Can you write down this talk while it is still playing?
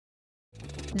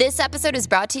This episode is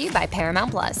brought to you by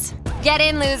Paramount Plus. Get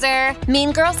in, loser!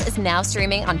 Mean Girls is now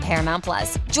streaming on Paramount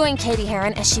Plus. Join Katie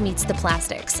Heron as she meets the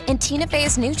plastics in Tina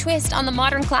Fey's new twist on the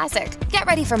modern classic. Get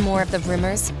ready for more of the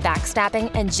rumors,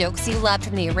 backstabbing, and jokes you loved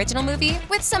from the original movie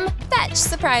with some fetch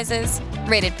surprises.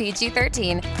 Rated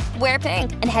PG-13. Wear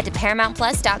pink and head to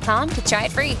ParamountPlus.com to try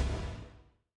it free.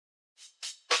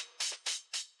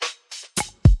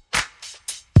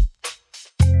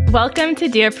 Welcome to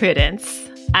Dear Prudence.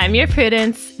 I'm your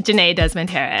Prudence, Janae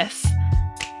Desmond-Harris.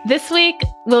 This week,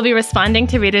 we'll be responding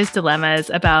to readers' dilemmas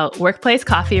about workplace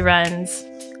coffee runs,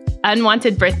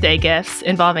 unwanted birthday gifts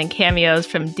involving cameos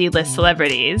from D-list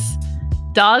celebrities,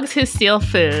 dogs who steal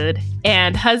food,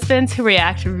 and husbands who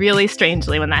react really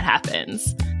strangely when that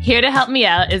happens. Here to help me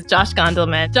out is Josh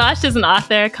Gondelman. Josh is an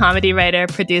author, comedy writer,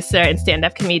 producer, and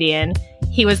stand-up comedian.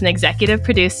 He was an executive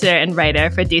producer and writer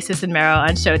for Desus and Mero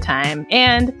on Showtime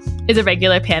and is a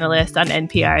regular panelist on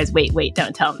NPR's Wait, Wait,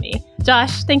 Don't Tell Me.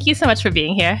 Josh, thank you so much for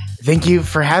being here. Thank you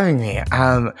for having me.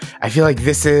 I feel like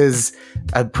this is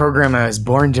a program I was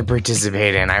born to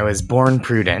participate in. I was born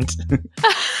prudent.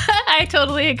 I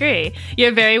totally agree.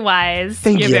 You're very wise.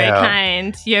 Thank you. You're very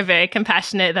kind. You're very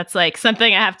compassionate. That's like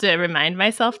something I have to remind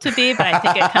myself to be, but I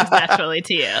think it comes naturally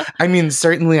to you. I mean,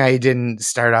 certainly I didn't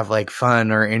start off like fun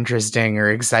or interesting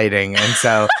or exciting. And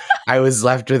so I was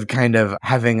left with kind of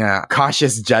having a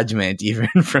cautious judgment even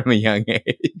from a young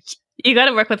age. You got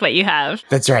to work with what you have.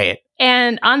 That's right.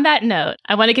 And on that note,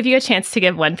 I want to give you a chance to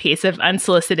give one piece of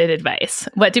unsolicited advice.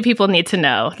 What do people need to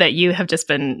know that you have just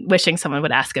been wishing someone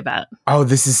would ask about? Oh,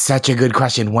 this is such a good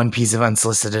question. One piece of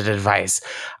unsolicited advice.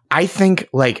 I think,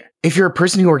 like, if you're a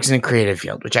person who works in a creative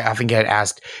field, which I often get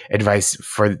asked advice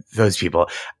for those people,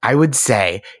 I would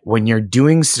say when you're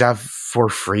doing stuff for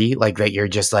free, like that you're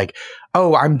just like,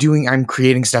 oh, I'm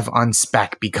creating stuff on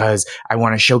spec because I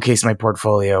want to showcase my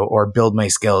portfolio or build my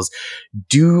skills.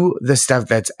 Do the stuff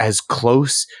that's as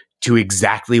close to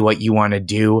exactly what you want to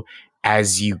do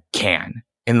as you can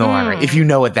in the long run, if you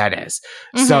know what that is.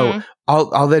 Mm-hmm. So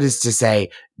all that is to say,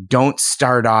 don't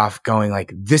start off going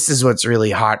like, this is what's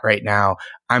really hot right now.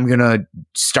 I'm going to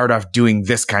start off doing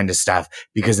this kind of stuff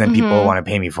because then people will want to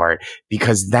pay me for it.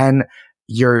 Because then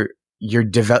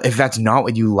if that's not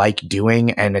what you like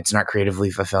doing and it's not creatively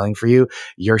fulfilling for you,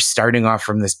 you're starting off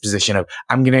from this position of,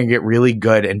 I'm going to get really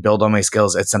good and build all my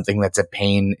skills at something that's a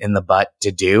pain in the butt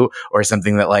to do or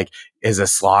something that like is a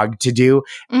slog to do.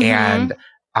 And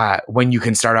when you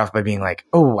can start off by being like,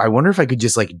 oh, I wonder if I could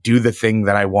just like do the thing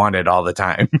that I wanted all the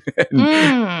time.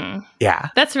 Yeah.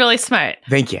 That's really smart.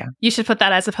 Thank you. You should put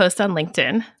that as a post on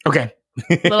LinkedIn. Okay.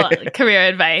 Little career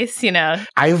advice, you know.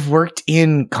 I've worked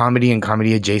in comedy and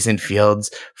comedy adjacent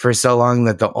fields for so long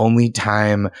that the only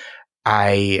time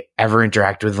I ever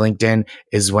interact with LinkedIn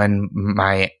is when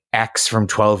my ex from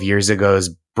 12 years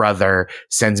ago's brother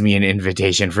sends me an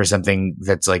invitation for something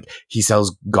that's like, he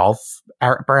sells golf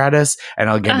apparatus and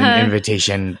I'll get an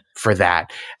invitation for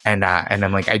that. And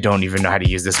I'm like, I don't even know how to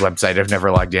use this website. I've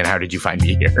never logged in. How did you find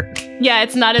me here? Yeah,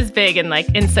 it's not as big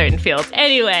in certain fields.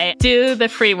 Anyway, do the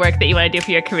free work that you want to do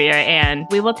for your career. And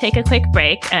we will take a quick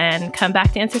break and come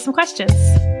back to answer some questions.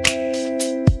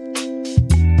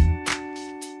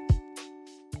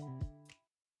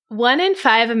 One in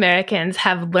 5 Americans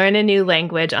have learn a new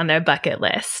language on their bucket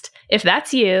list. If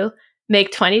that's you,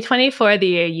 make 2024 the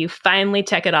year you finally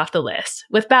check it off the list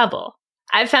with Babbel.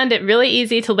 I've found it really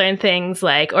easy to learn things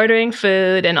like ordering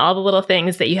food and all the little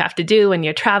things that you have to do when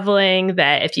you're traveling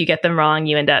that if you get them wrong,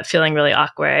 you end up feeling really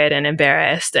awkward and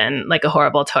embarrassed and like a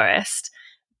horrible tourist.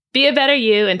 Be a better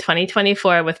you in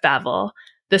 2024 with Babbel,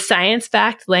 the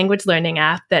science-backed language learning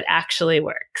app that actually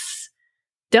works.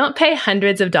 Don't pay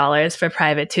hundreds of dollars for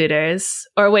private tutors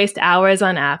or waste hours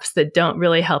on apps that don't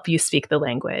really help you speak the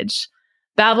language.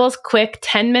 Babbel's quick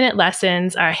 10-minute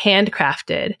lessons are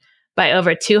handcrafted by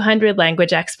over 200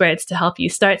 language experts to help you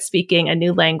start speaking a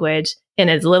new language in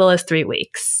as little as 3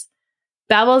 weeks.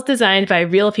 Babbel's designed by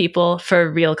real people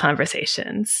for real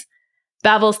conversations.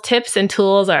 Babbel's tips and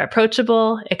tools are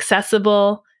approachable,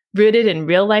 accessible, rooted in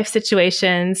real-life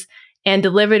situations, and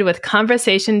delivered with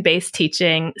conversation-based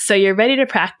teaching so you're ready to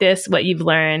practice what you've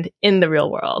learned in the real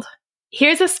world.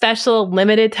 Here's a special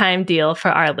limited-time deal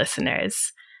for our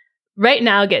listeners. Right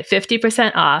now, get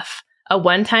 50% off a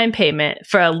one-time payment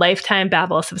for a lifetime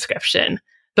Babbel subscription,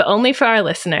 but only for our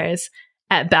listeners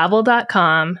at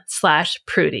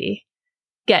babbel.com/Prudy.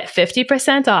 Get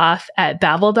 50% off at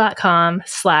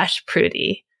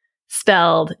babbel.com/Prudy,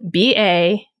 spelled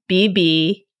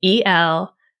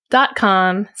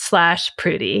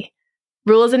BABBEL.com/Prudy.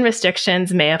 Rules and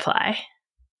restrictions may apply.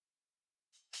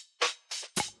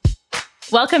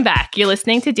 Welcome back. You're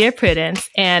listening to Dear Prudence,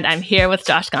 and I'm here with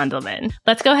Josh Gondelman.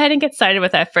 Let's go ahead and get started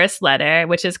with our first letter,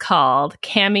 which is called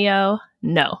Cameo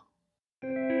No.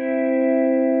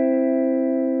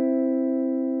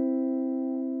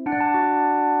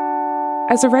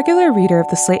 As a regular reader of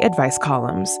the Slate advice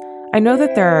columns, I know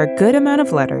that there are a good amount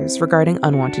of letters regarding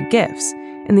unwanted gifts,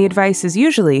 and the advice is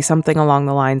usually something along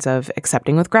the lines of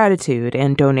accepting with gratitude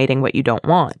and donating what you don't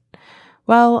want.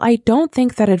 Well, I don't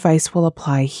think that advice will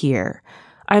apply here.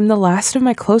 I'm the last of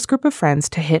my close group of friends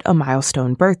to hit a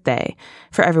milestone birthday.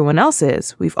 For everyone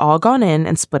else's, we've all gone in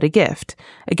and split a gift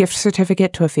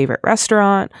certificate to a favorite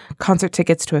restaurant, concert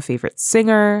tickets to a favorite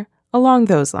singer, along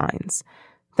those lines.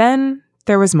 Then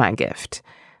there was my gift.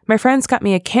 My friends got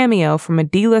me a cameo from a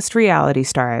D-list reality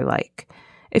star I like.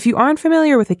 If you aren't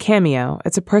familiar with a cameo,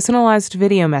 it's a personalized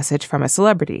video message from a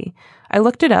celebrity. I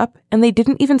looked it up, and they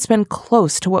didn't even spend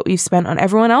close to what we've spent on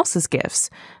everyone else's gifts.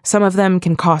 Some of them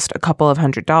can cost a couple of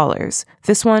 $100s.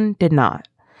 This one did not.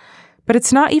 But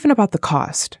it's not even about the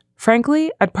cost.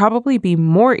 Frankly, I'd probably be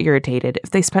more irritated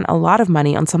if they spent a lot of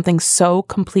money on something so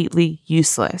completely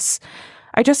useless.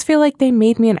 I just feel like they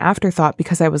made me an afterthought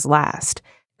because I was last.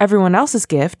 Everyone else's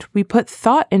gift, we put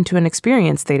thought into an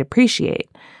experience they'd appreciate.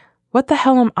 What the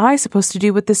hell am I supposed to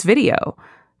do with this video?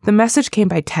 The message came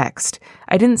by text.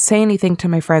 I didn't say anything to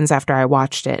my friends after I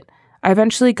watched it. I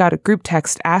eventually got a group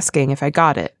text asking if I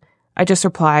got it. I just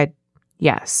replied,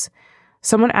 yes.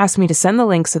 Someone asked me to send the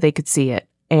link so they could see it,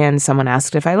 and someone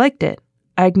asked if I liked it.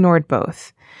 I ignored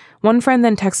both. One friend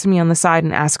then texted me on the side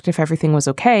and asked if everything was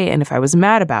okay and if I was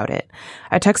mad about it.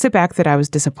 I texted back that I was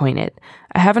disappointed.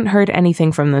 I haven't heard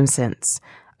anything from them since.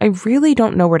 I really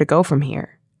don't know where to go from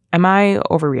here. Am I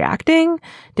overreacting?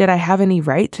 Did I have any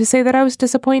right to say that I was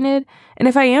disappointed? And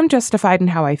if I am justified in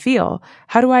how I feel,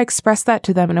 how do I express that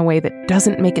to them in a way that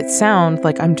doesn't make it sound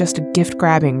like I'm just a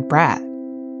gift-grabbing brat?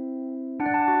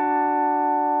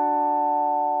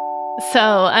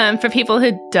 So for people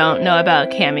who don't know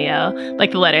about Cameo,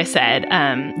 like the letter said,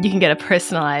 you can get a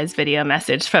personalized video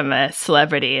message from a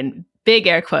celebrity, and big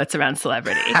air quotes around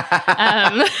celebrity.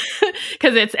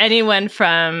 Because it's anyone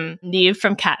from Neve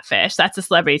from Catfish. That's a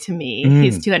celebrity to me.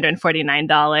 He's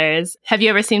 $249. Have you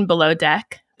ever seen Below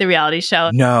Deck, the reality show?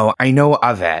 No, I know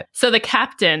of it. So the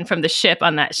captain from the ship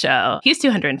on that show, he's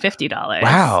 $250.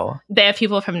 Wow. They have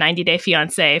people from 90 Day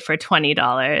Fiancé for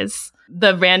 $20.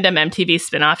 The random MTV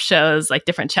spinoff shows, like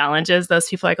different challenges, those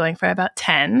people are going for about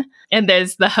 10. And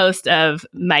there's the host of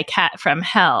My Cat from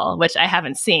Hell, which I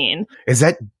haven't seen. Is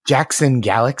that Jackson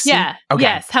Galaxy? Yeah. Okay.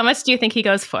 Yes. How much do you think he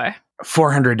goes for?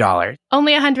 $400.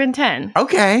 Only 110.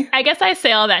 Okay. I guess I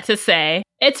say all that to say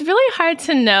it's really hard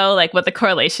to know like what the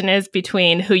correlation is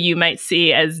between who you might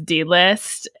see as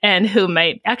D-list and who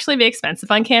might actually be expensive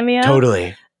on Cameo.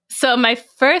 Totally. So my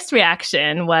first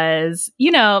reaction was,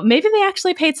 maybe they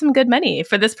actually paid some good money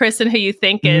for this person who you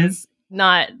think is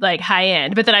not like high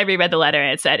end. But then I reread the letter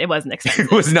and it said it wasn't expensive.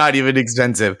 It was not even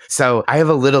expensive. So I have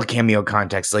a little Cameo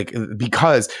context, like,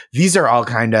 because these are all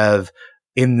kind of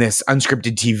in this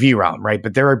unscripted TV realm, right?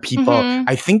 But there are people,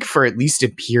 I think for at least a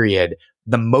period,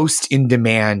 the most in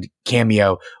demand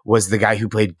Cameo was the guy who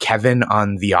played Kevin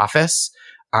on The Office.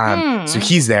 So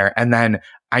he's there. And then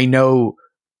I know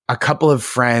a couple of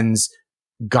friends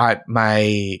got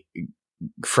my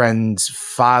friend's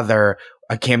father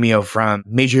a cameo from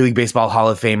Major League Baseball Hall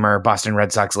of Famer, Boston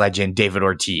Red Sox legend, David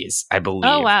Ortiz, I believe.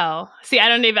 Oh, wow. See,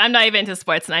 I'm not even into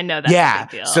sports and I know that's a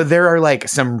big deal. So there are like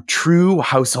some true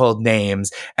household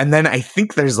names. And then I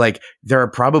think there are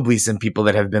probably some people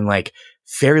that have been like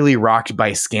fairly rocked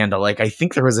by scandal. Like I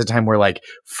think there was a time where like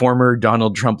former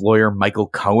Donald Trump lawyer Michael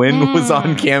Cohen was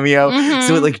on Cameo.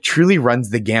 So it like truly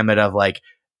runs the gamut of like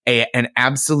an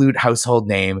absolute household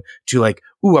name to like,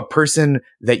 a person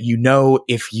that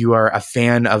if you are a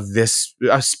fan of this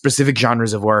specific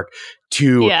genres of work,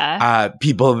 to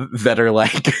people that are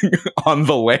like on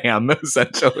the lam,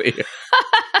 essentially.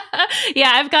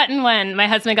 Yeah, I've gotten one. My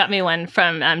husband got me one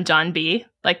from John B.,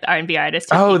 like the R&B artist.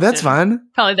 Oh, that's fun.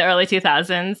 Probably the early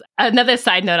 2000s. Another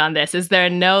side note on this is there are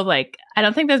no, like, I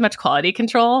don't think there's much quality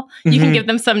control. You can give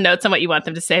them some notes on what you want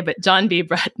them to say, but John B.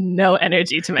 brought no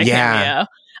energy to my cameo.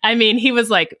 I mean, he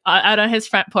was like out on his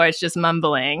front porch just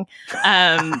mumbling.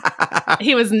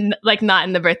 He was like not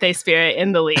in the birthday spirit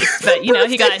in the least, but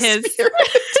he got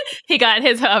He got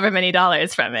his however many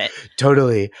dollars from it.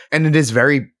 Totally. And it is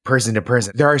very person to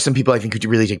person. There are some people I think who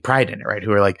really take pride in it, right?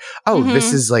 Who are like, oh,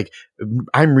 this is like,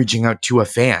 I'm reaching out to a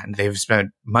fan. They've spent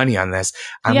money on this.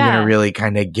 I'm going to really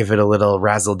kind of give it a little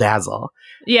razzle dazzle.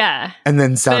 Yeah. And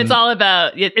then some. But it's all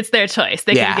about, it's their choice.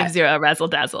 They can give zero razzle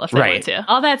dazzle if they want to.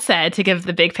 All that said, to give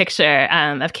the big picture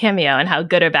of Cameo and how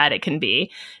good or bad it can be,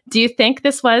 do you think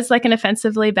this was like an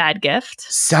offensively bad gift?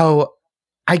 So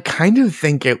I kind of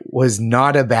think it was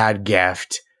not a bad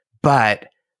gift, but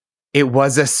it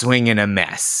was a swing and a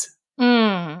miss.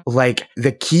 Like,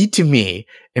 the key to me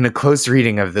in a close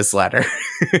reading of this letter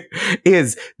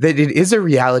is that it is a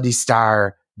reality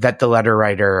star that the letter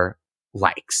writer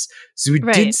likes. So it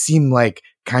did seem like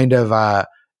kind of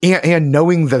and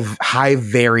knowing the high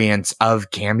variance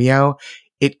of Cameo,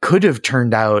 it could have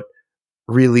turned out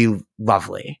really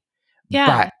lovely. Yeah.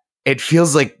 But it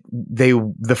feels like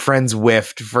the friends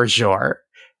whiffed for sure.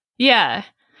 Yeah.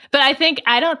 But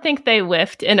I don't think they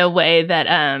whiffed in a way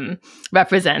that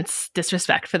represents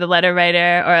disrespect for the letter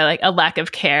writer or like a lack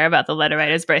of care about the letter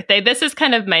writer's birthday. This is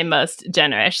kind of my most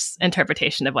generous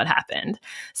interpretation of what happened.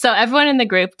 So everyone in the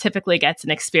group typically gets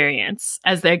an experience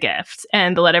as their gift,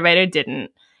 and the letter writer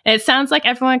didn't. And it sounds like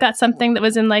everyone got something that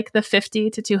was in like the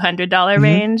 $50 to $200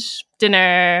 range,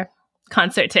 dinner,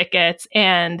 concert tickets,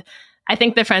 and I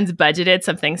think the friends budgeted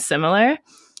something similar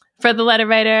for the letter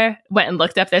writer, went and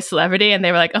looked up their celebrity, and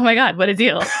they were like, oh my God, what a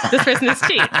deal. This person is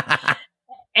cheap.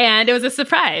 And it was a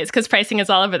surprise because pricing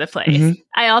is all over the place.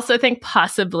 I also think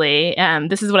possibly,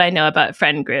 this is what I know about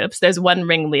friend groups. There's one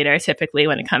ringleader typically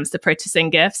when it comes to purchasing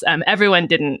gifts. Everyone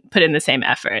didn't put in the same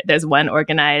effort. There's one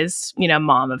organized,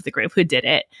 mom of the group who did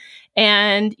it.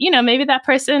 And, maybe that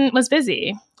person was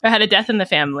busy or had a death in the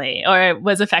family or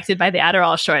was affected by the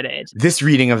Adderall shortage. This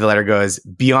reading of the letter goes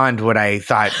beyond what I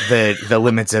thought the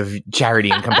limits of charity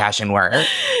and compassion were.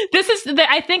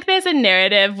 I think there's a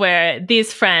narrative where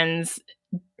these friends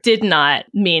did not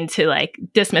mean to like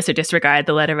dismiss or disregard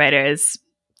the letter writer's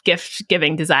gift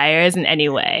giving desires in any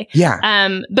way.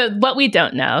 Yeah. But what we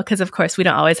don't know, because of course we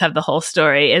don't always have the whole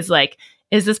story, is like,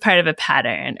 is this part of a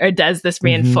pattern, or does this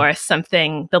reinforce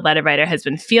something the letter writer has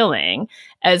been feeling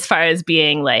as far as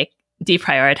being like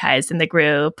deprioritized in the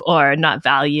group or not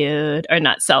valued or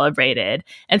not celebrated?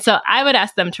 And so I would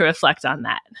ask them to reflect on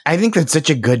that. I think that's such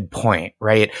a good point,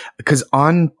 right? Because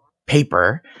on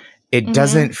paper, it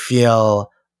doesn't feel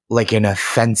like an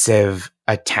offensive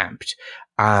attempt.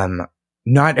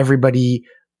 Not everybody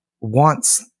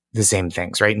wants the same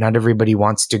things, right? Not everybody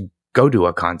wants to go to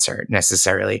a concert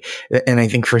necessarily. And I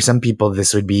think for some people,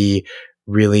 this would be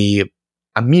really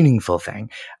a meaningful thing.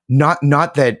 Not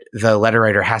that the letter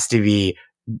writer has to be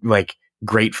like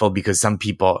grateful because some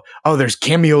people, there's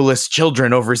cameo-less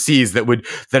children overseas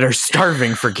that are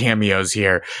starving for cameos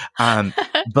here.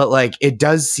 But like, it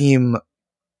does seem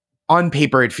on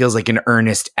paper, it feels like an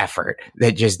earnest effort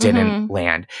that just didn't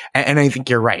land. And I think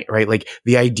you're right? Like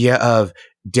the idea of,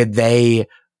 did they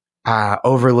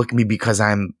overlook me because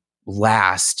I'm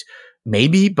last?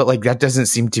 Maybe, but like that doesn't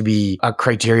seem to be a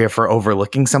criteria for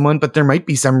overlooking someone. But there might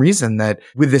be some reason that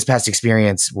with this past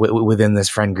experience within this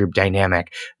friend group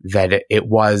dynamic, that it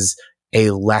was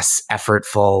a less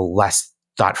effortful, less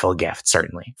thoughtful gift,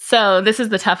 certainly. So this is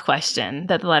the tough question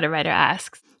that the letter writer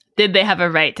asks. Did they have a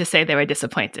right to say they were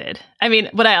disappointed? I mean,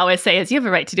 what I always say is you have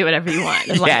a right to do whatever you want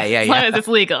as long as it's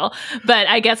legal. But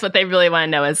I guess what they really want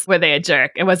to know is, were they a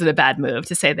jerk? And was it a bad move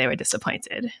to say they were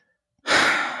disappointed?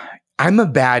 I'm a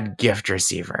bad gift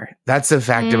receiver. That's a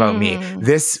fact about me.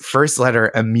 This first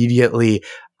letter immediately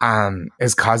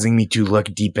is causing me to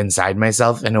look deep inside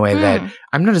myself in a way that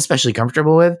I'm not especially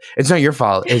comfortable with. It's not your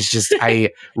fault. It's just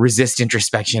I resist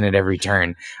introspection at every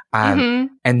turn.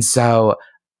 And so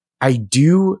I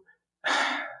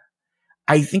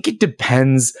think it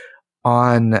depends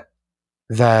on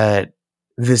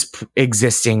this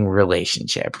existing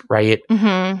relationship, right?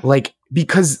 Like,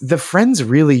 because the friends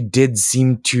really did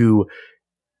seem to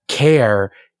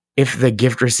care if the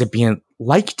gift recipient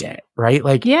liked it, right?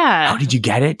 Like, oh, did you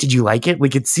get it? Did you like it?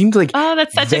 Like, it seemed like,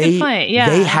 that's such a good point. Yeah.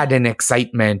 They had an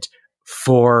excitement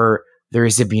for the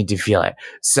recipient to feel it.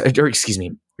 So, or excuse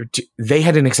me, they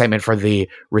had an excitement for the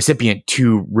recipient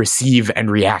to receive and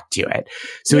react to it.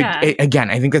 So again,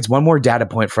 I think that's one more data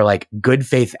point for like good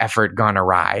faith effort gone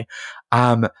awry.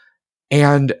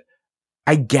 And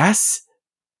I guess,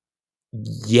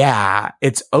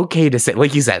 it's okay to say,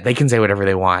 like you said, they can say whatever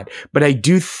they want, but I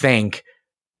do think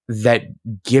that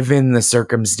given the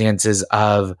circumstances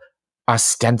of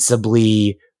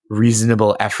ostensibly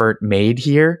reasonable effort made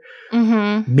here,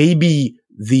 maybe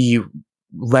the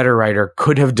letter writer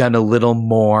could have done a little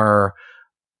more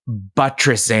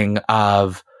buttressing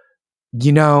of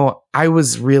I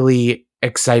was really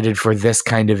excited for this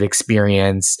kind of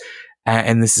experience.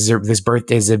 And this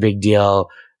birthday is a big deal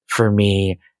for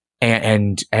me.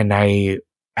 And I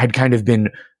had kind of been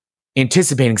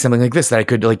anticipating something like this that I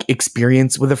could like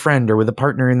experience with a friend or with a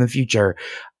partner in the future.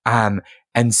 And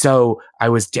so I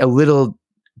was a little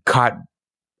caught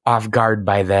off guard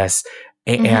by this.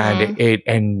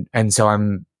 And so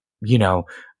I'm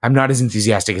not as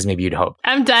enthusiastic as maybe you'd hope.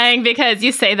 I'm dying because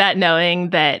you say that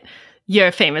knowing that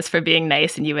you're famous for being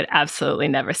nice and you would absolutely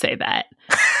never say that.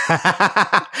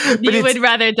 You would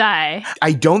rather die.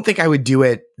 I don't think I would do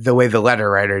it the way the letter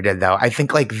writer did, though. I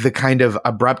think like the kind of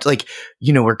abrupt, like,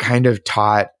 we're kind of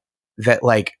taught that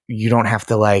like you don't have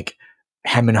to like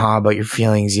hem and haw about your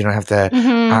feelings. You don't have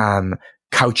to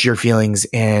couch your feelings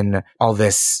in all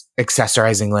this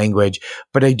accessorizing language.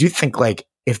 But I do think like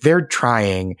if they're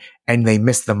trying and they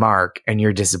miss the mark and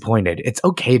you're disappointed, it's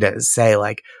okay to say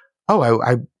like, oh,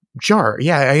 I sure.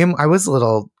 Yeah, I am. I was a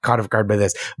little caught off guard by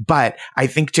this, but I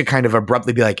think to kind of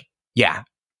abruptly be like, yeah,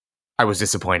 I was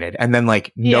disappointed. And then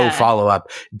like no follow up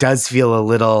does feel a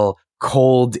little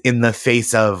cold in the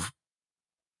face of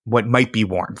what might be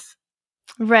warmth.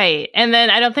 Right. And then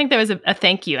I don't think there was a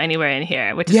thank you anywhere in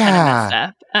here, which is kind of messed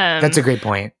up. That's a great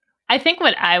point. I think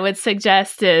what I would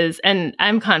suggest is, and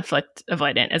I'm conflict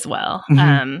avoidant as well.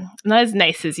 I'm not as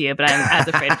nice as you, but I'm as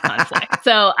afraid of conflict.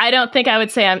 So I don't think I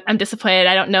would say I'm disappointed.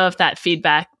 I don't know if that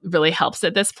feedback really helps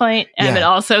at this point. And it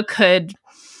also could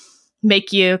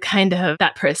make you kind of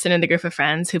that person in the group of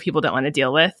friends who people don't want to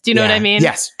deal with. Do you know what I mean?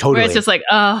 Yes, totally. Where it's just like,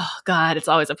 oh God, it's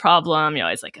always a problem. You're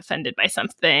always like offended by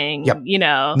something,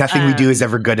 Nothing we do is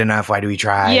ever good enough. Why do we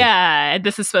try? Yeah,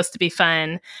 this is supposed to be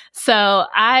fun. So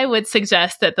I would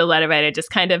suggest that the letter writer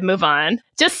just kind of move on.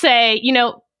 Just say,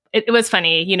 it was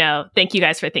funny, thank you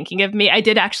guys for thinking of me. I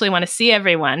did actually want to see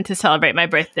everyone to celebrate my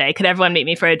birthday. Could everyone meet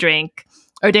me for a drink?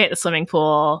 Or day at the swimming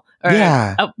pool,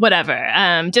 or whatever.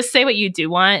 Just say what you do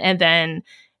want, and then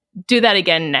do that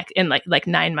again in like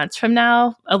 9 months from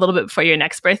now, a little bit before your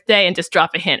next birthday, and just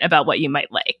drop a hint about what you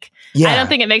might like. I don't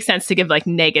think it makes sense to give like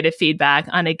negative feedback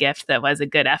on a gift that was a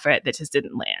good effort that just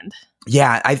didn't land.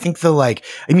 Yeah, I think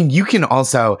you can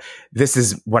also, this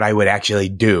is what I would actually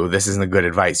do. This isn't a good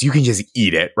advice. You can just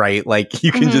eat it, right? Like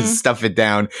you can just stuff it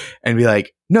down and be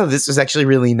like, no, this was actually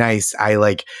really nice. I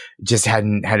like just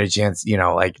hadn't had a chance,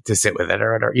 like to sit with it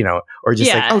or whatever, or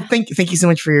just like, oh, thank you so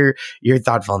much for your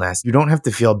thoughtfulness. You don't have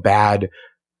to feel bad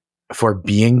for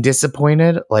being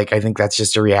disappointed. Like, I think that's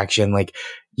just a reaction. Like,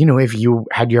 if you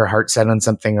had your heart set on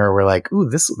something or were like,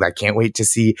 ooh, I can't wait to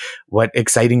see what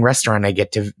exciting restaurant I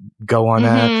get to go on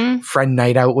a friend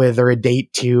night out with, or a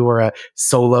date to, or a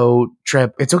solo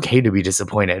trip. It's okay to be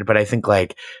disappointed. But I think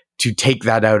like to take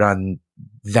that out on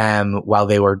them while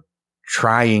they were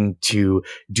trying to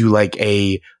do like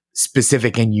a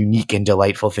specific and unique and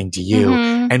delightful thing to you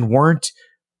and weren't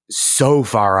so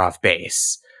far off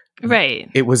base. Right.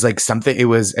 It was like it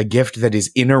was a gift that is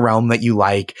in a realm that you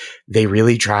like. They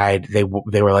really tried. They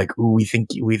were like, ooh, we think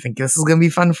this is going to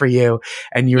be fun for you.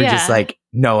 And you're just like,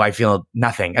 no, I feel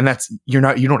nothing. And you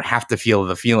don't have to feel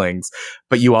the feelings,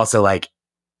 but you also like,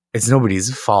 it's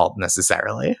nobody's fault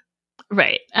necessarily.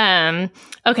 Right.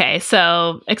 Okay.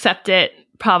 So accept it,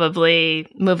 probably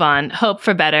move on, hope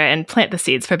for better, and plant the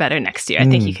seeds for better next year. I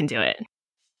think you can do it.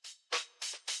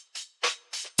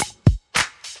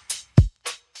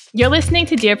 You're listening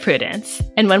to Dear Prudence,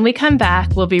 and when we come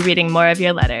back, we'll be reading more of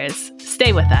your letters.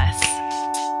 Stay with us.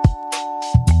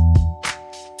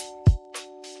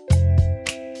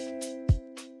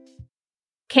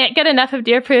 Can't get enough of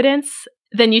Dear Prudence?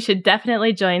 Then you should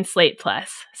definitely join Slate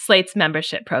Plus, Slate's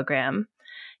membership program.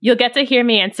 You'll get to hear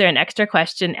me answer an extra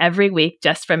question every week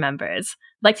just for members,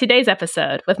 like today's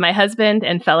episode with my husband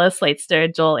and fellow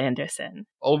Slatester, Joel Anderson.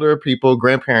 Older people,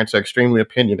 grandparents are extremely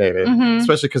opinionated,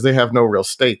 especially because they have no real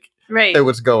stake in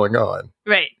what's going on.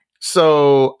 Right.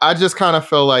 So I just kind of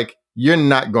feel like you're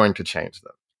not going to change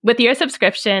them. With your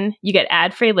subscription, you get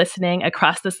ad-free listening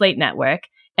across the Slate network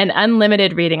and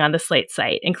unlimited reading on the Slate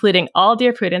site, including all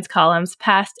Dear Prudence columns,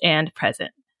 past and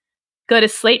present. Go to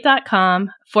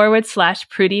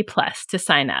slate.com/Prudie Plus to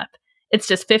sign up. It's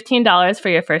just $15 for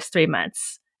your first 3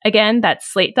 months. Again,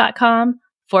 that's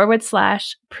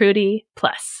slate.com/Prudie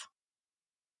Plus.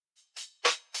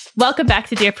 Welcome back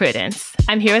to Dear Prudence.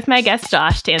 I'm here with my guest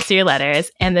Josh to answer your letters,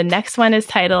 and the next one is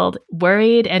titled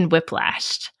Worried and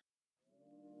Whiplashed.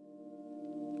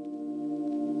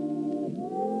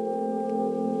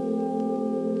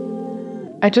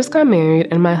 I just got married,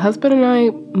 and my husband and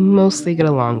I mostly get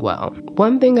along well.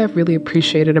 One thing I've really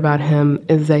appreciated about him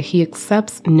is that he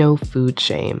accepts no food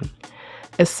shame.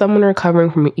 As someone recovering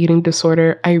from an eating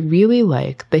disorder, I really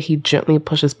like that he gently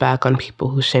pushes back on people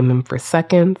who shame him for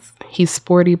seconds, he's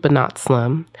sporty but not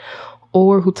slim,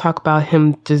 or who talk about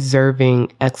him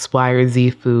deserving X, Y, or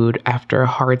Z food after a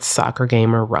hard soccer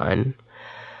game or run.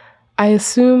 I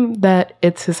assume that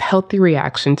it's his healthy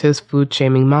reaction to his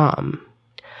food-shaming mom.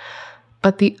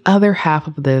 But the other half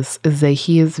of this is that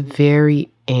he is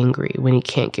very angry when he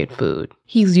can't get food.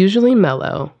 He's usually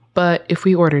mellow, but if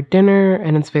we order dinner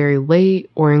and it's very late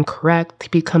or incorrect, he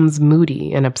becomes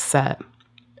moody and upset.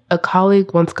 A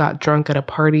colleague once got drunk at a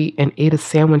party and ate a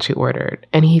sandwich he ordered,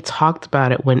 and he talked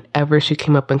about it whenever she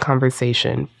came up in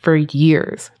conversation for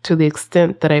years, to the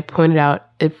extent that I pointed out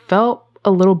it felt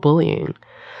a little bullying.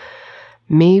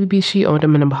 Maybe she owed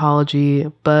him an apology,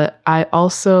 but I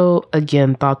also,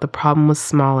 again, thought the problem was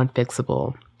small and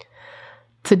fixable.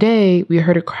 Today, we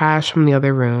heard a crash from the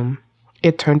other room.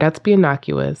 It turned out to be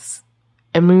innocuous.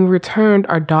 And when we returned,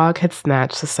 our dog had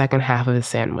snatched the second half of his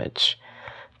sandwich.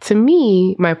 To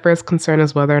me, my first concern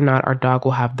is whether or not our dog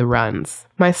will have the runs.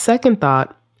 My second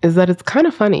thought is that it's kind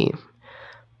of funny.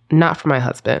 Not for my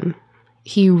husband.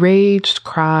 He raged,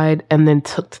 cried, and then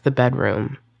took to the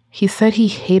bedroom. He said he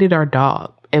hated our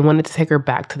dog and wanted to take her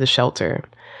back to the shelter.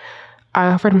 I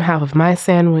offered him half of my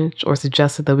sandwich or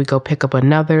suggested that we go pick up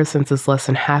another since it's less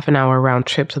than half an hour round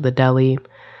trip to the deli.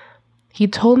 He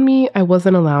told me I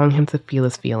wasn't allowing him to feel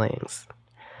his feelings.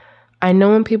 I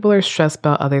know when people are stressed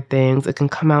about other things, it can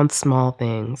come out in small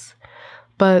things.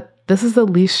 But this is the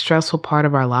least stressful part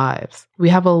of our lives. We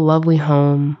have a lovely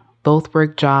home, both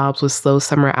work jobs with slow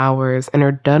summer hours, and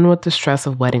are done with the stress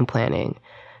of wedding planning.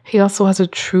 He also has a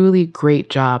truly great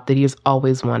job that he has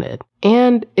always wanted.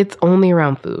 And it's only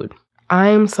around food.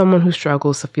 I'm someone who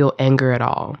struggles to feel anger at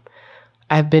all.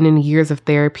 I've been in years of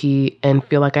therapy and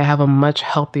feel like I have a much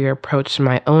healthier approach to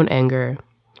my own anger.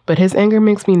 But his anger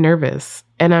makes me nervous,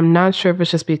 and I'm not sure if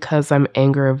it's just because I'm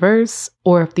anger averse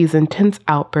or if these intense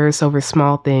outbursts over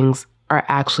small things are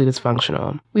actually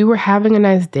dysfunctional. We were having a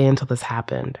nice day until this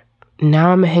happened.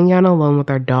 Now I'm hanging out alone with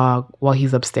our dog while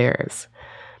he's upstairs.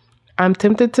 I'm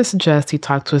tempted to suggest he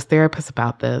talk to his therapist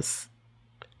about this.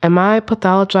 Am I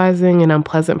pathologizing an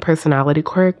unpleasant personality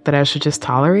quirk that I should just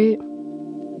tolerate?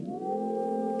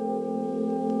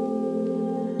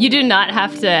 You do not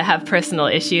have to have personal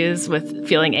issues with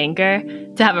feeling anger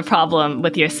to have a problem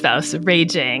with your spouse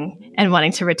raging and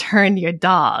wanting to return your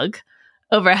dog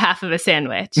over half of a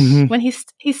sandwich when he's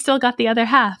still got the other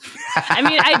half. I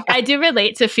mean, I do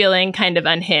relate to feeling kind of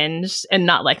unhinged and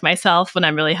not like myself when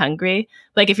I'm really hungry.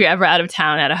 Like if you're ever out of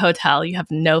town at a hotel, you have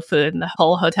no food in the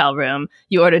whole hotel room,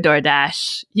 you order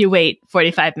DoorDash, you wait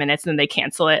 45 minutes and then they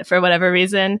cancel it for whatever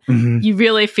reason. You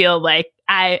really feel like,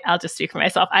 I'll just speak for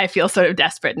myself, I feel sort of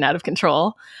desperate and out of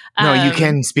control. No, you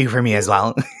can speak for me as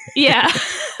well. Yeah.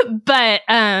 But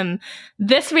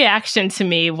this reaction to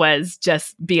me was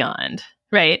just beyond.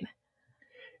 Right.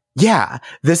 Yeah,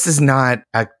 this is not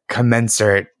a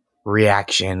commensurate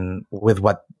reaction with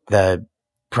what the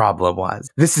problem was.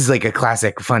 This is like a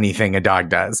classic funny thing a dog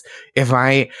does. If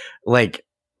my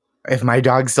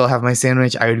dog still have my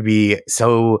sandwich, I would be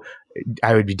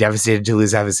devastated to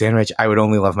lose half a sandwich. I would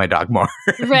only love my dog more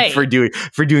right. for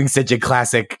doing such a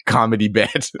classic comedy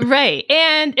bit. Right.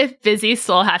 And if Busy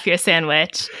stole half your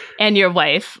sandwich and your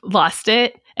wife lost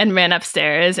it and ran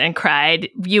upstairs and cried,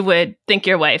 you would think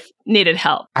your wife needed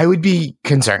help. I would be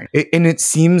concerned. And it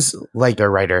seems like a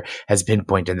writer has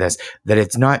pinpointed this, that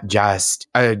it's not just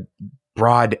a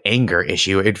broad anger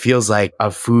issue. It feels like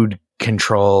a food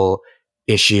control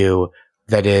issue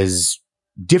that is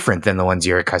different than the ones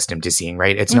you're accustomed to seeing,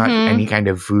 right? It's not any kind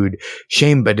of food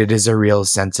shame, but it is a real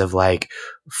sense of like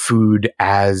food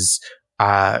as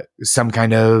some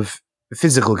kind of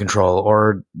physical control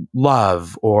or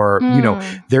love, or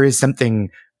there is something,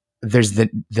 there's the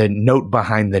note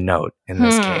behind the note in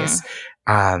this case,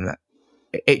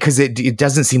 because it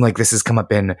doesn't seem like this has come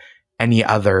up in any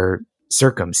other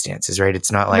circumstances, right?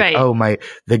 It's not like,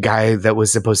 the guy that was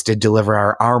supposed to deliver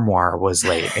our armoire was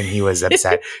late and he was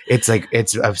upset. It's like,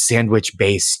 it's a sandwich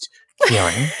based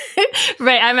feeling.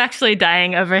 Right. I'm actually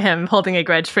dying over him holding a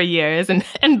grudge for years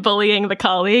and bullying the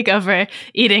colleague over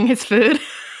eating his food.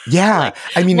 Yeah.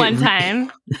 I mean, one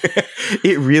time.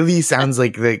 It really sounds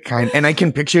like the kind, and I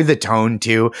can picture the tone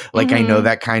too. Like, I know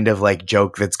that kind of like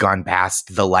joke that's gone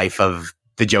past the life of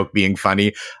the joke being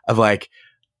funny, of like,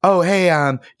 oh, hey,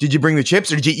 did you bring the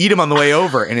chips or did you eat them on the way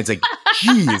over? And it's like,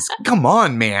 geez, come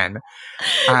on, man.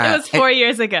 It was 4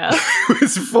 years ago. It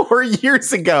was 4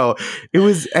 years ago.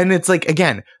 And it's like,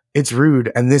 again, it's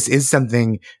rude. And this is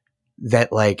something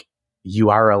that like,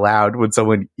 you are allowed when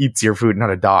someone eats your food,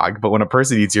 not a dog, but when a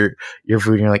person eats your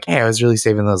food and you're like, hey, I was really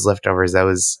saving those leftovers.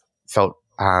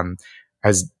 I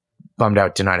was bummed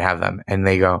out to not have them. And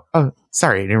they go, oh,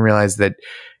 sorry, I didn't realize that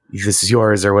this is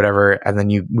yours or whatever. And then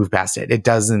you move past it. It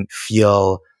doesn't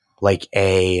feel like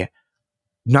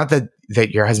not that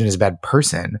your husband is a bad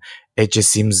person. It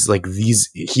just seems like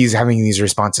he's having these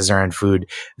responses around food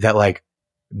that like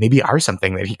maybe are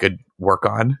something that he could work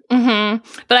on. Mm-hmm.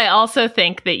 But I also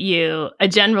think that a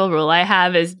general rule I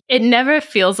have is it never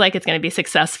feels like it's going to be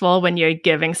successful when you're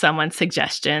giving someone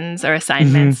suggestions or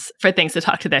assignments for things to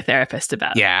talk to their therapist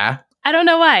about. Yeah. I don't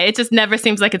know why. It just never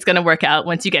seems like it's going to work out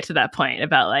once you get to that point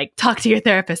about like, talk to your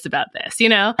therapist about this, you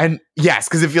know? And yes,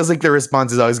 because it feels like the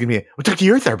response is always going to be, well, talk to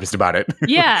your therapist about it.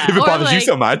 Yeah. If it bothers you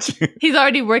so much. He's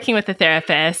already working with a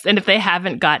therapist. And if they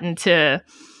haven't gotten to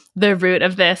the root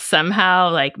of this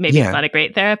somehow, like maybe it's not a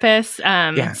great therapist. So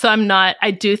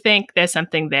I do think there's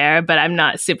something there, but I'm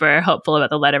not super hopeful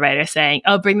about the letter writer saying,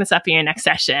 oh, bring this up in your next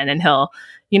session and he'll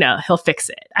fix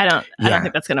it. I don't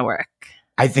think that's going to work.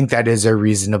 I think that is a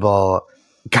reasonable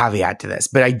caveat to this,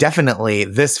 but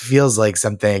this feels like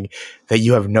something that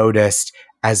you have noticed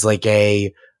as like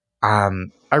a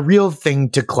real thing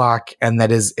to clock. And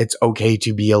that is, it's okay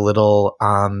to be a little,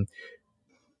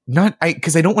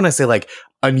 because I don't want to say like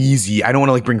uneasy. I don't want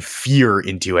to like bring fear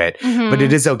into it, but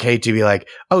it is okay to be like,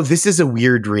 oh, this is a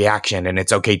weird reaction. And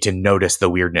it's okay to notice the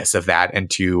weirdness of that and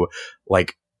to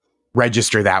like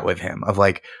register that with him of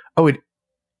like, oh,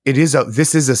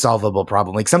 this is a solvable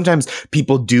problem. Like sometimes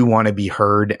people do want to be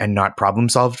heard and not problem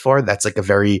solved for. That's like a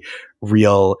very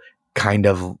real kind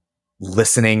of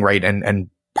listening, right? And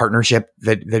partnership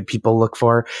that people look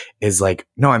for is like,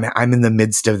 no, I'm in the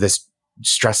midst of this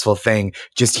stressful thing.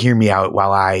 Just hear me out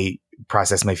while I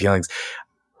process my feelings.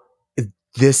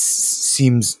 This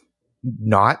seems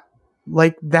not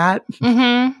like that.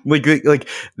 Like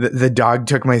the dog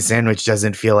took my sandwich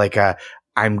doesn't feel like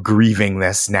I'm grieving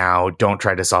this now. Don't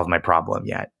try to solve my problem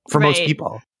yet for most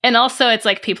people. And also it's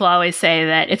like people always say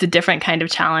that it's a different kind of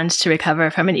challenge to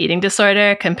recover from an eating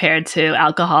disorder compared to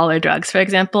alcohol or drugs, for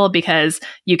example, because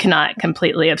you cannot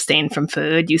completely abstain from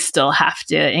food. You still have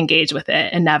to engage with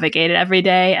it and navigate it every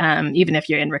day, even if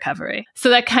you're in recovery. So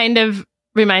that kind of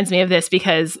reminds me of this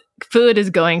because food is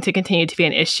going to continue to be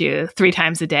an issue 3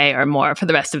 times a day or more for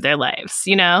the rest of their lives,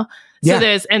 you know? So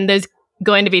there's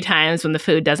going to be times when the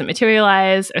food doesn't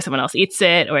materialize or someone else eats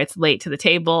it or it's late to the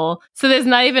table. So there's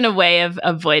not even a way of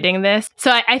avoiding this.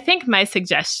 So I think my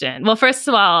suggestion, well, first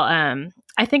of all,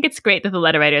 I think it's great that the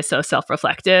letter writer is so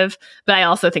self-reflective, but I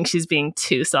also think she's being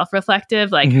too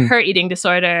self-reflective. Like her eating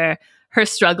disorder, her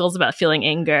struggles about feeling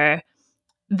anger,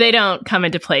 they don't come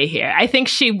into play here. I think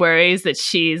she worries that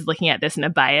she's looking at this in a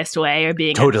biased way or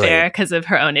being unfair because of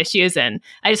her own issues. And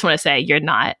I just want to say you're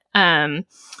not.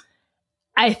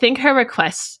 I think her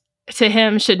request to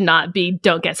him should not be,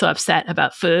 don't get so upset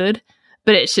about food,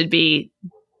 but it should be,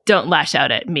 don't lash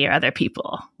out at me or other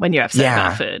people when you're upset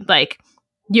about food. Like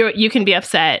you can be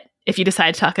upset if you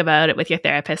decide to talk about it with your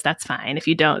therapist, that's fine. If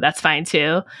you don't, that's fine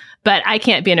too. But I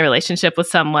can't be in a relationship with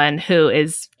someone who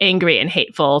is angry and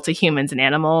hateful to humans and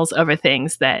animals over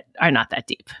things that are not that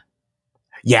deep.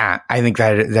 Yeah, I think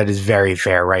that is very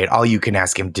fair, right? All you can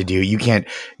ask him to do, you can't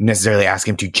necessarily ask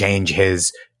him to change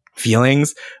his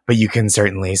feelings, but you can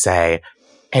certainly say,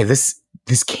 hey, this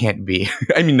can't be,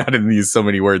 I mean, not in these so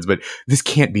many words, but this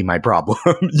can't be my problem.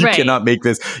 You cannot make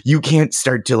this. You can't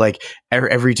start to like,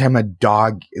 every time the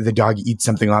dog eats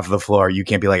something off the floor, you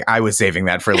can't be like, I was saving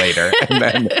that for later. And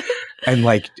then,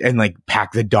 and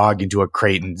pack the dog into a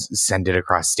crate and send it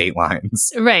across state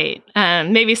lines. Right.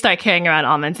 Maybe start carrying around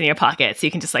almonds in your pocket so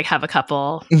you can just like have a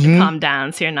couple to calm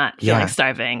down so you're not feeling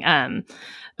starving.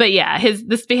 But yeah,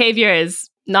 this behavior is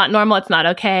not normal. It's not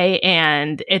okay.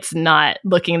 And it's not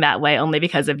looking that way only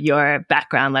because of your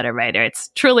background, letter writer. It's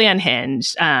truly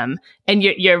unhinged. And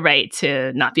you're right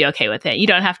to not be okay with it. You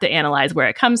don't have to analyze where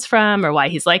it comes from or why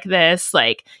he's like this.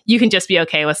 Like you can just be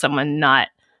okay with someone not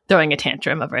throwing a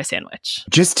tantrum over a sandwich.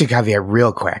 Just to caveat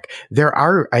real quick, there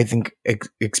are, I think,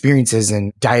 experiences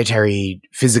and dietary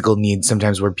physical needs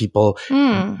sometimes where people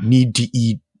need to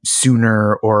eat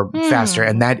sooner or faster.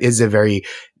 And that is a very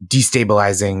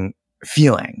destabilizing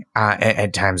feeling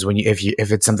at times when if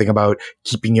it's something about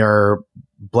keeping your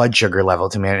blood sugar level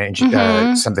to manage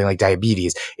something like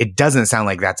diabetes. It doesn't sound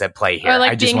like that's at play here. Or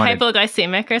like being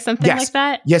hypoglycemic or something like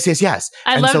that. Yes.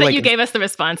 I love that you gave us the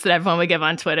response that everyone would give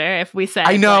on Twitter if we said,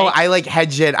 I know, I like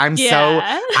hedge it.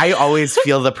 I always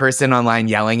feel the person online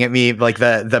yelling at me, like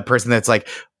the person that's like,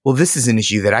 well, this is an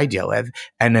issue that I deal with.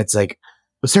 And it's like,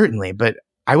 well, certainly, but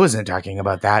I wasn't talking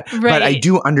about that, but I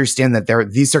do understand that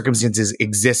these circumstances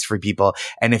exist for people.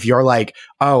 And if you're like,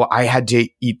 oh, I had to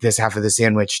eat this half of the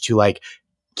sandwich to like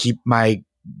keep my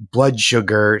blood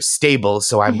sugar stable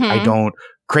so I don't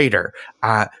crater.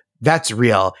 That's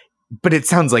real. But it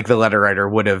sounds like the letter writer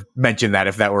would have mentioned that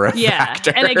if that were a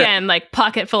factor. And again, like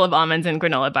pocket full of almonds and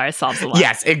granola bars solves a lot.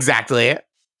 Yes, exactly.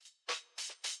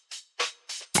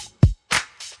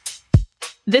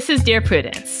 This is Dear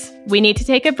Prudence. We need to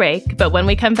take a break, but when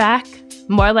we come back,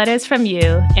 more letters from you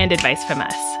and advice from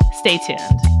us. Stay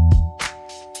tuned.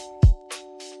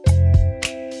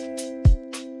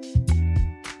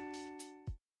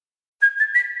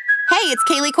 Hey, it's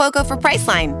Kaylee Cuoco for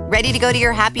Priceline. Ready to go to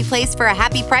your happy place for a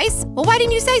happy price? Well, why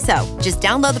didn't you say so? Just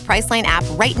download the Priceline app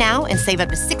right now and save up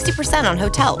to 60% on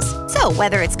hotels. So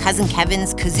whether it's Cousin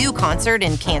Kevin's Kazoo Concert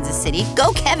in Kansas City,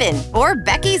 go Kevin, or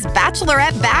Becky's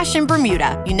Bachelorette Bash in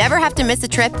Bermuda, you never have to miss a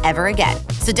trip ever again.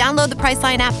 So download the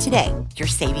Priceline app today. Your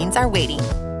savings are waiting.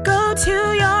 Go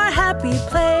to your happy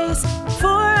place for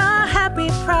a happy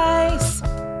price.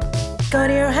 Go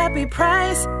to your happy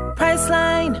price,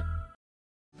 Priceline.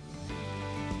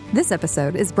 This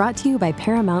episode is brought to you by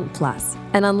Paramount Plus.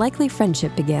 An unlikely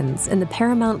friendship begins in the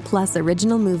Paramount Plus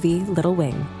original movie Little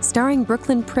Wing, starring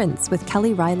Brooklyn Prince with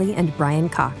Kelly Riley and Brian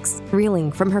Cox. Reeling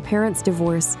from her parents'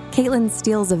 divorce, Caitlin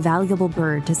steals a valuable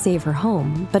bird to save her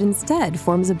home, but instead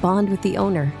forms a bond with the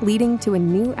owner, leading to a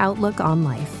new outlook on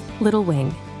life. Little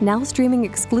Wing, now streaming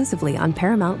exclusively on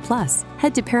Paramount Plus.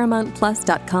 Head to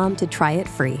ParamountPlus.com to try it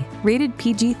free. Rated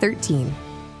PG-13.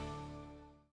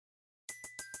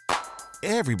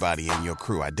 Everybody in your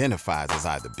crew identifies as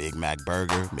either Big Mac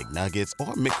Burger, McNuggets,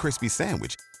 or McCrispy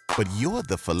Sandwich. But you're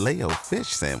the Filet-O-Fish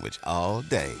Sandwich all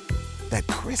day. That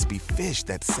crispy fish,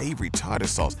 that savory tartar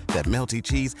sauce, that melty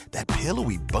cheese, that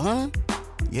pillowy bun.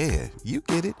 Yeah, you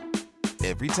get it.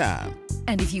 Every time.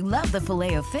 And if you love the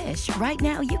Filet-O-Fish, right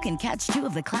now you can catch two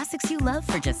of the classics you love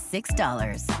for just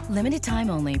 $6. Limited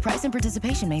time only. Price and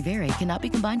participation may vary. Cannot be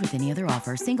combined with any other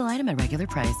offer. Single item at regular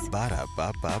price.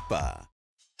 Ba-da-ba-ba-ba.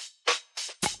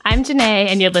 I'm Janae,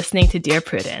 and you're listening to Dear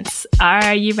Prudence.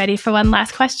 Are you ready for one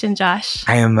last question, Josh?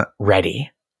 I am ready.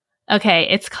 Okay,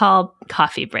 it's called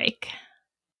Coffee Break.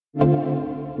 My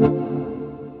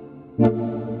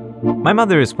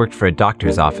mother has worked for a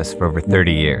doctor's office for over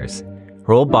 30 years.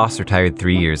 Her old boss retired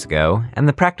 3 years ago, and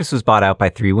the practice was bought out by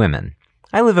 3 women.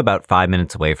 I live about 5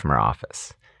 minutes away from her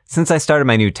office. Since I started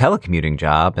my new telecommuting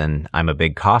job, and I'm a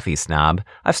big coffee snob,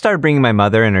 I've started bringing my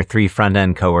mother and her 3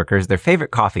 front-end coworkers their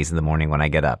favorite coffees in the morning when I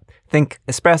get up. Think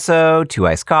espresso, 2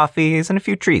 iced coffees, and a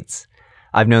few treats.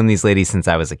 I've known these ladies since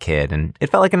I was a kid, and it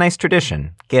felt like a nice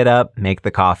tradition. Get up, make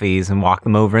the coffees, and walk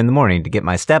them over in the morning to get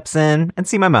my steps in and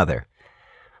see my mother.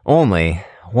 Only,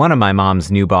 one of my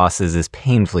mom's new bosses is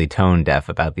painfully tone-deaf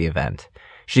about the event.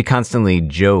 She constantly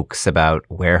jokes about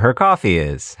where her coffee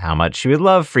is, how much she would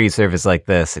love free service like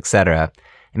this, etc.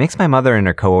 It makes my mother and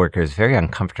her coworkers very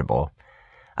uncomfortable.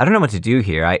 I don't know what to do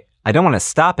here. I don't want to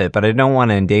stop it, but I don't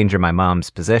want to endanger my mom's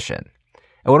position.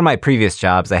 At one of my previous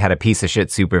jobs, I had a piece of shit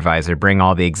supervisor bring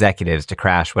all the executives to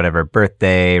crash whatever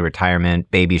birthday,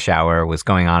 retirement, baby shower was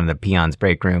going on in the peons'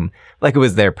 break room, like it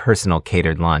was their personal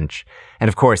catered lunch. And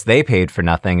of course, they paid for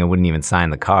nothing and wouldn't even sign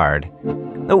the card.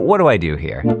 What do I do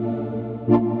here?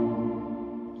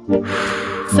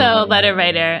 So, letter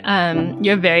writer,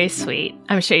 you're very sweet.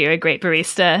 I'm sure you're a great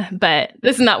barista, but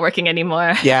this is not working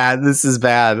anymore. Yeah, this is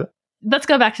bad. Let's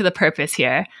go back to the purpose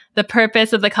here. The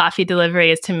purpose of the coffee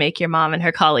delivery is to make your mom and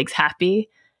her colleagues happy.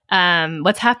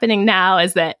 What's happening now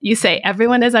is that you say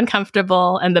everyone is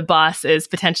uncomfortable and the boss is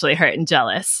potentially hurt and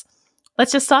jealous.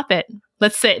 Let's just stop it.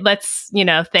 Let's thank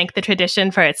the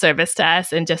tradition for its service to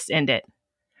us and just end it.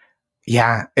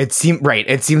 Yeah, it seems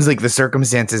like the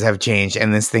circumstances have changed,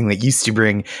 and this thing that used to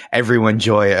bring everyone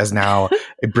joy is now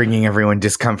bringing everyone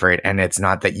discomfort. And it's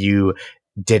not that you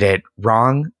did it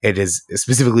wrong. It is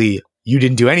specifically you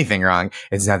didn't do anything wrong.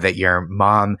 It's not that your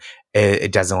mom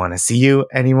it doesn't want to see you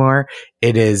anymore.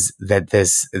 It is that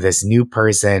this new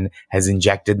person has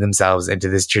injected themselves into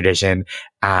this tradition,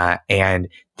 and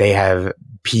they have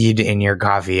peed in your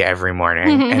coffee every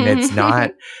morning, and it's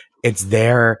not. It's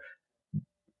there.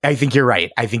 I think you're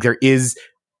right. I think there is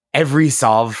every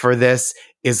solve for this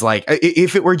is like,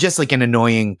 if it were just like an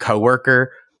annoying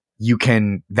coworker,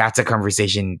 that's a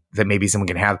conversation that maybe someone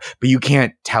can have, but you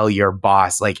can't tell your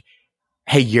boss like,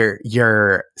 hey,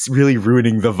 you're really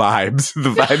ruining the vibes. The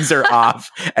vibes are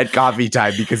off at coffee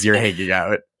time because you're hanging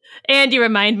out. And you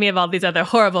remind me of all these other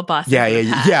horrible bosses.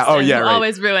 Yeah. Oh, yeah. Right.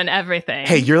 Always ruin everything.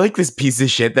 Hey, you're like this piece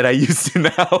of shit that I used to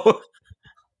know.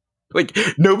 Like,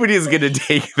 nobody's going to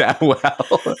take that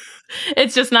well.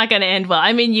 It's just not going to end well.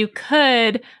 I mean, you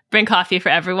could bring coffee for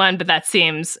everyone, but that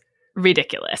seems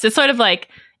ridiculous. It's sort of like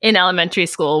in elementary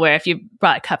school where if you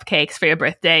brought cupcakes for your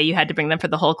birthday, you had to bring them for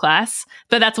the whole class.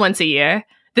 But that's once a year.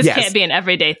 This can't be an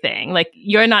everyday thing. Like,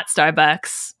 you're not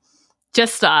Starbucks.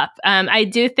 Just stop. I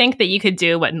do think that you could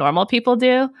do what normal people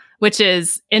do, which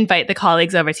is invite the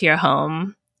colleagues over to your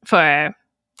home for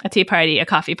a tea party, a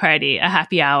coffee party, a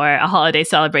happy hour, a holiday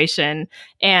celebration,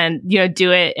 and,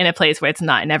 do it in a place where it's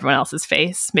not in everyone else's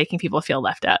face, making people feel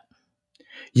left out.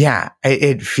 Yeah,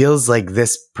 it feels like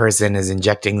this person is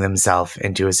injecting themselves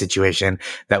into a situation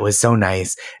that was so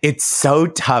nice. It's so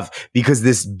tough because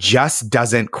this just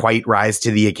doesn't quite rise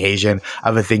to the occasion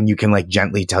of a thing you can like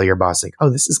gently tell your boss, like, oh,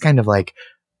 this is kind of like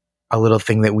a little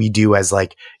thing that we do as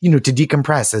like, to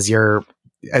decompress as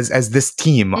this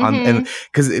team on, and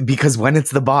because when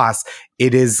it's the boss,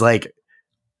 it is like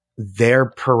their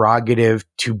prerogative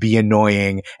to be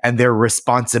annoying and their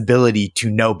responsibility to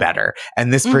know better.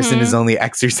 And this person is only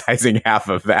exercising half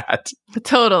of that.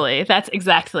 Totally. That's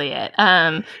exactly it.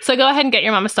 So go ahead and get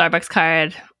your mom a Starbucks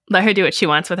card. Let her do what she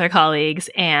wants with her colleagues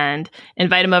and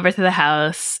invite them over to the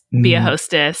house, be a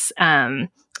hostess, and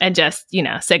just,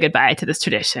 say goodbye to this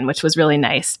tradition, which was really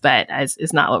nice, but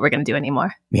is not what we're going to do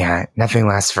anymore. Yeah, nothing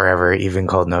lasts forever, even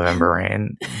cold November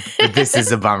rain. This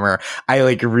is a bummer. I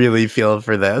really feel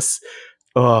for this.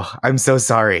 Oh, I'm so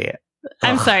sorry.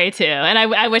 I'm sorry too. And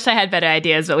I wish I had better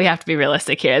ideas, but we have to be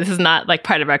realistic here. This is not like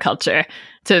part of our culture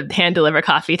to hand deliver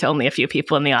coffee to only a few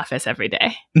people in the office every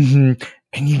day. Mm-hmm.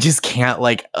 And you just can't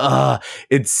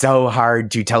it's so hard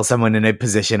to tell someone in a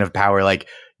position of power, like,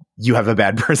 you have a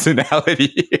bad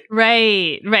personality.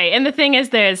 Right. And the thing is,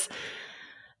 there's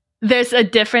a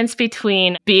difference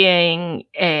between being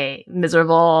a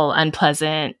miserable,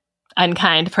 unpleasant,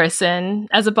 unkind person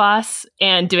as a boss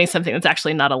and doing something that's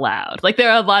actually not allowed. Like, there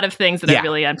are a lot of things that are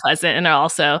really unpleasant and are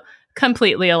also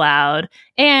completely allowed.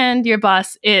 And your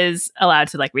boss is allowed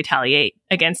to retaliate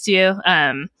against you.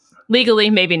 Legally,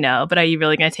 maybe no, but are you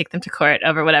really going to take them to court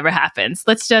over whatever happens?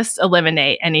 Let's just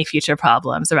eliminate any future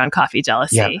problems around coffee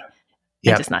jealousy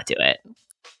and just not do it.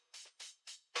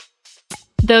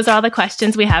 Those are all the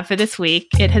questions we have for this week.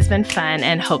 It has been fun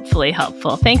and hopefully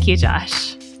helpful. Thank you,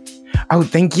 Josh. Oh,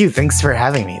 thank you. Thanks for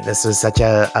having me. This was such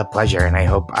a pleasure, and I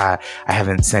hope I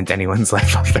haven't sent anyone's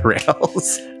life off the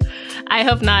rails. I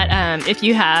hope not. If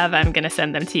you have, I'm going to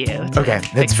send them to you. Okay,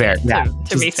 that's fair. To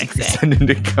refix it. Send him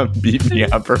to come beat me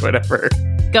up or whatever.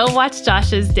 Go watch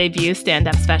Josh's debut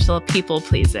stand-up special, People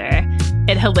Pleaser.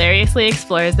 It hilariously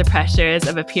explores the pressures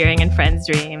of appearing in friends'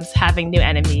 dreams, having new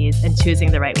enemies, and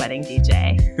choosing the right wedding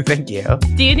DJ. Thank you.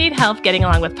 Do you need help getting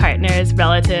along with partners,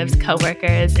 relatives,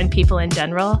 coworkers, and people in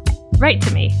general? Write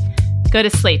to me. Go to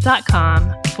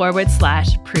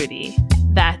slate.com/Prudy.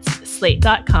 That's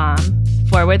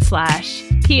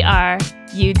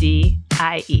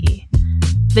slate.com/PRUDIE.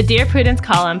 The Dear Prudence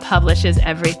column publishes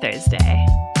every Thursday.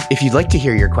 If you'd like to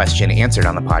hear your question answered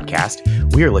on the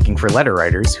podcast, we are looking for letter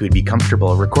writers who would be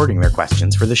comfortable recording their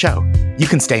questions for the show. You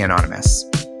can stay anonymous.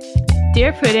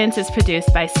 Dear Prudence is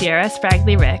produced by Sierra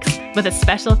Spragley-Ricks with a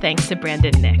special thanks to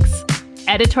Brandon Nix.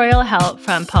 Editorial help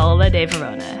from Paola De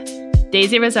Verona.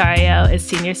 Daisy Rosario is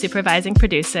senior supervising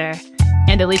producer,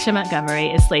 and Alicia Montgomery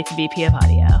is Slate's VP of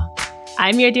Audio.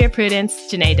 I'm your Dear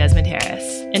Prudence, Janae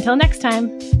Desmond-Harris. Until next time.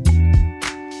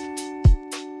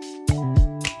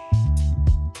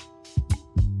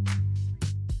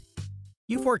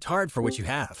 You've worked hard for what you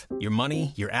have. Your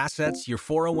money, your assets, your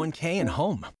 401k, and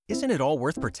home. Isn't it all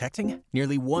worth protecting?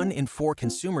 Nearly 1 in 4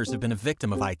 consumers have been a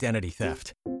victim of identity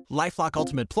theft. LifeLock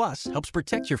Ultimate Plus helps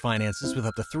protect your finances with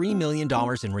up to $3 million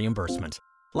in reimbursement.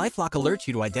 LifeLock alerts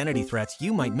you to identity threats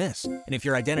you might miss. And if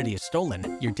your identity is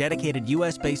stolen, your dedicated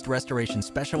U.S.-based restoration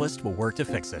specialist will work to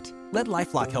fix it. Let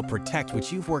LifeLock help protect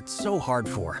what you've worked so hard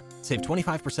for. Save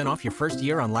 25% off your first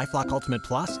year on LifeLock Ultimate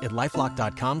Plus at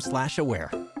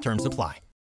LifeLock.com/aware. Terms apply.